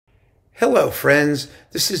Hello, friends.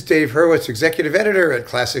 This is Dave Hurwitz, executive editor at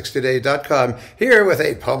ClassicsToday.com, here with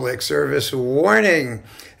a public service warning.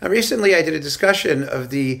 Now, recently, I did a discussion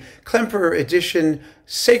of the Klemperer edition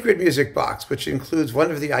Sacred Music Box, which includes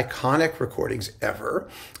one of the iconic recordings ever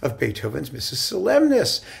of Beethoven's Missa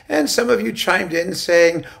Solemnis. And some of you chimed in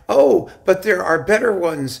saying, oh, but there are better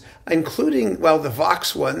ones, including, well, the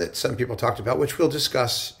Vox one that some people talked about, which we'll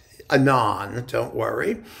discuss anon, don't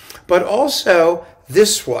worry, but also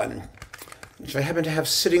this one, which I happen to have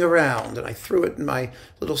sitting around, and I threw it in my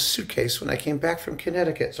little suitcase when I came back from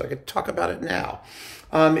Connecticut, so I could talk about it now.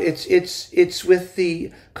 It's with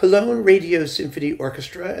the Cologne Radio Symphony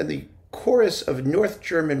Orchestra and the Chorus of North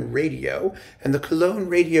German Radio and the Cologne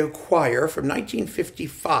Radio Choir from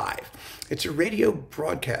 1955. It's a radio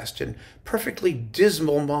broadcast in perfectly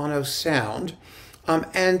dismal mono sound,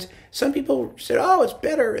 and some people said, oh, it's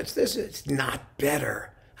better, it's this. It's not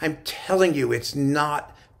better. I'm telling you, it's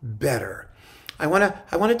not better. I want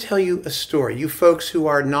to tell you a story, you folks who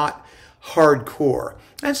are not hardcore,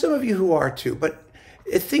 and some of you who are too, but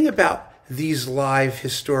a thing about these live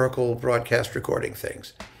historical broadcast recording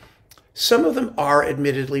things. Some of them are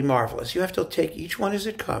admittedly marvelous. You have to take each one as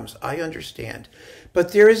it comes, I understand.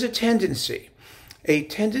 But there is a tendency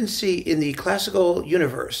in the classical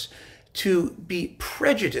universe to be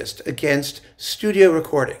prejudiced against studio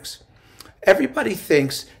recordings. Everybody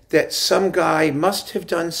thinks that some guy must have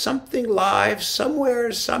done something live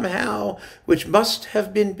somewhere, somehow, which must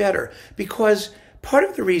have been better. Because part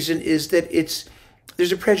of the reason is that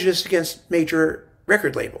there's a prejudice against major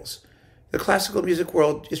record labels. The classical music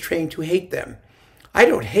world is trained to hate them. I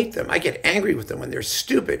don't hate them. I get angry with them when they're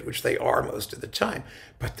stupid, which they are most of the time.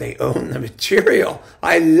 But they own the material.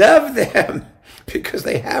 I love them because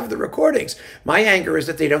they have the recordings. My anger is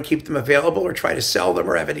that they don't keep them available or try to sell them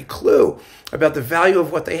or have any clue about the value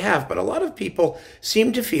of what they have. But a lot of people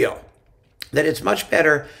seem to feel that it's much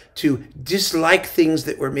better to dislike things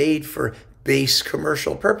that were made for base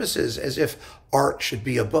commercial purposes, as if art should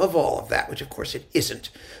be above all of that, which of course it isn't.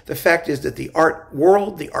 The fact is that the art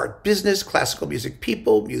world, the art business, classical music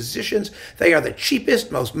people, musicians, they are the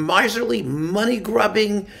cheapest, most miserly,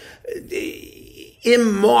 money-grubbing,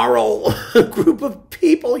 immoral group of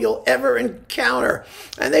people you'll ever encounter.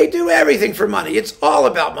 And they do everything for money. It's all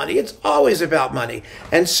about money. It's always about money.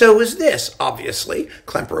 And so is this, obviously.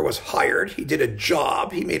 Klemperer was hired. He did a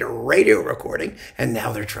job. He made a radio recording, and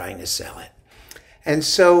now they're trying to sell it. And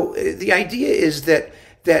so the idea is that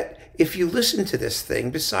if you listen to this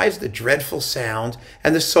thing, besides the dreadful sound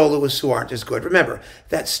and the soloists who aren't as good, remember,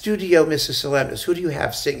 that studio Missa Solemnis, who do you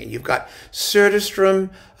have singing? You've got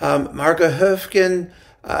Söderström, Marga Höfgen,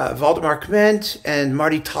 Valdemar Kment, and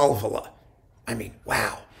Marty Talvala. I mean,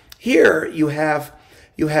 wow. Here you have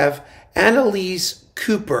Anneliese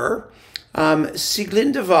Kupper,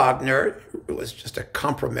 Sieglinde Wagner, who was just a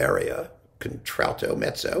compromeria, contralto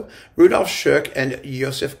mezzo, Rudolf Schock, and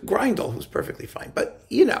Josef Greindl, who's perfectly fine. But,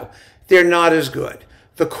 you know, they're not as good.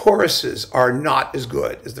 The choruses are not as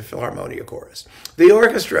good as the Philharmonia chorus. The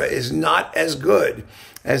orchestra is not as good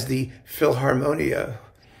as the Philharmonia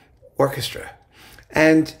orchestra.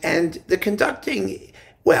 And the conducting,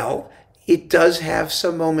 well, it does have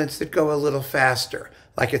some moments that go a little faster,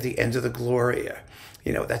 like at the end of the Gloria.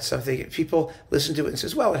 You know, that's something people listen to it and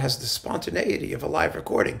says, well, it has the spontaneity of a live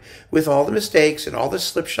recording with all the mistakes and all the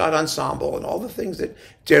slipshod ensemble and all the things that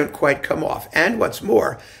don't quite come off. And what's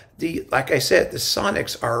more, like I said, the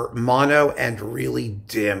sonics are mono and really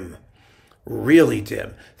dim. Really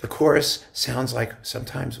dim. The chorus sounds like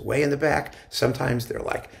sometimes way in the back. Sometimes they're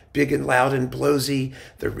like big and loud and blowsy.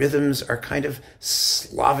 The rhythms are kind of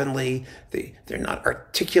slovenly. They're not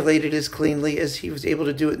articulated as cleanly as he was able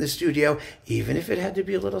to do it in the studio, even if it had to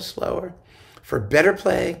be a little slower. For better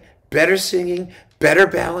playing, better singing, better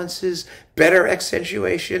balances, better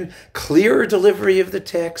accentuation, clearer delivery of the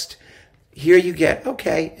text, here you get,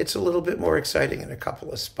 okay, it's a little bit more exciting in a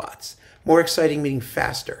couple of spots. More exciting meaning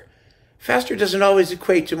faster. Faster doesn't always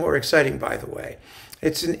equate to more exciting, by the way.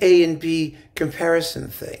 It's an A and B comparison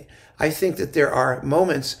thing. I think that there are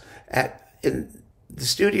moments in the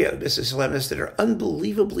studio, Missa Solemnis, that are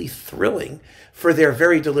unbelievably thrilling for their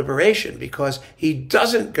very deliberation because he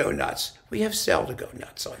doesn't go nuts. We have Sell to go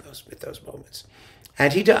nuts with those moments.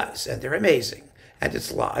 And he does, and they're amazing. And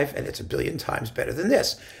it's live, and it's a billion times better than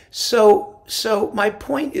this. So my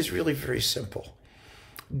point is really very simple.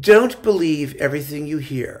 Don't believe everything you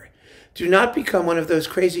hear. Do not become one of those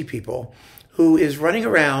crazy people who is running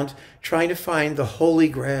around trying to find the Holy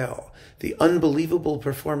Grail, the unbelievable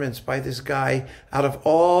performance by this guy out of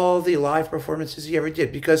all the live performances he ever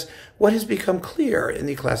did. Because what has become clear in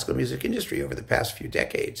the classical music industry over the past few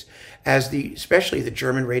decades, as especially the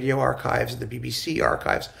German radio archives and the BBC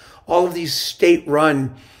archives, all of these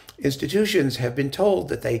state-run institutions have been told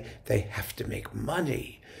that they have to make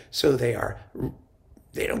money. So they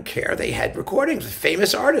don't care. They had recordings with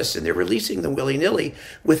famous artists and they're releasing them willy-nilly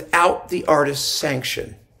without the artist's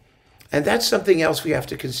sanction. And that's something else we have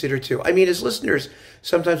to consider too. I mean, as listeners,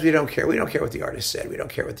 sometimes we don't care. We don't care what the artist said. We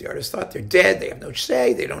don't care what the artist thought. They're dead. They have no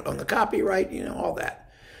say. They don't own the copyright, all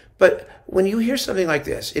that. But when you hear something like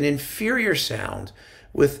this, an inferior sound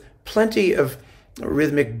with plenty of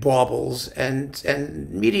rhythmic baubles and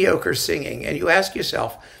mediocre singing, and you ask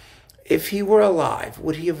yourself, if he were alive,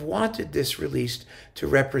 would he have wanted this released to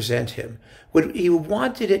represent him? Would he have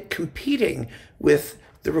wanted it competing with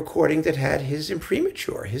the recording that had his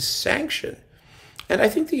imprimatur, his sanction? And I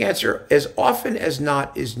think the answer, as often as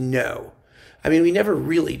not, is no. I mean, we never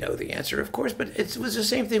really know the answer, of course, but it was the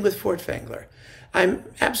same thing with Furtwängler. I'm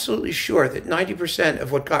absolutely sure that 90%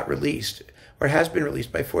 of what got released or has been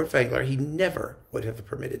released by Furtwängler, he never would have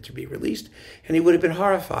permitted to be released, and he would have been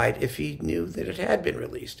horrified if he knew that it had been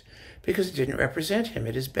released, because it didn't represent him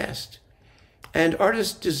at his best. And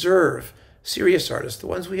artists deserve, serious artists, the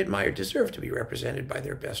ones we admire, deserve to be represented by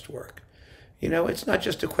their best work. It's not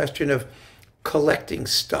just a question of collecting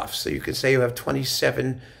stuff. So you could say you have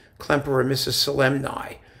 27 Klemperer Missa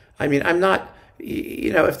Solemni. I mean, I'm not,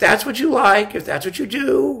 if that's what you like, if that's what you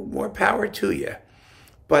do, more power to you.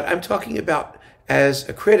 But I'm talking about, as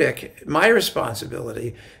a critic, my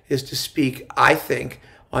responsibility is to speak, I think,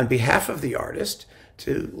 on behalf of the artist,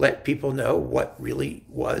 to let people know what really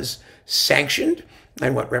was sanctioned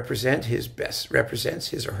and what represents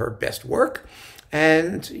his or her best work,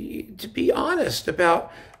 and to be honest about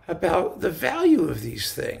the value of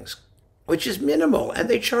these things, which is minimal, and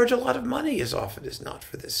they charge a lot of money as often as not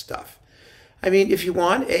for this stuff. I mean, if you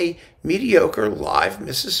want a mediocre live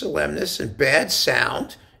Missa Solemnis and bad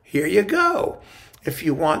sound, here you go. If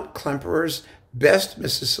you want Klemperer's best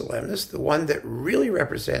Missa Solemnis, the one that really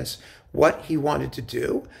represents what he wanted to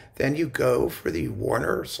do, then you go for the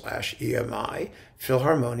Warner/EMI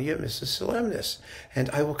Philharmonia Missa Solemnis. And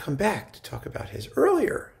I will come back to talk about his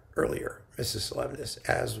earlier Missa Solemnis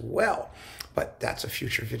as well. But that's a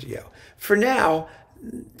future video. For now,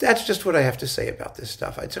 that's just what I have to say about this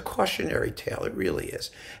stuff. It's a cautionary tale, it really is.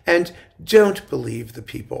 And don't believe the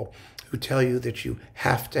people who tell you that you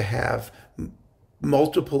have to have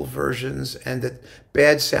multiple versions and that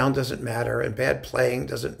bad sound doesn't matter and bad playing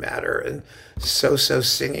doesn't matter and so-so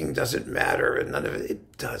singing doesn't matter and none of it.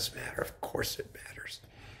 It does matter. Of course it matters.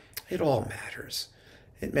 It all matters.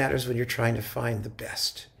 It matters when you're trying to find the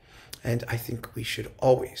best. And I think we should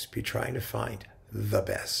always be trying to find the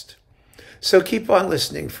best. So keep on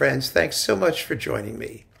listening, friends. Thanks so much for joining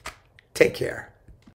me. Take care.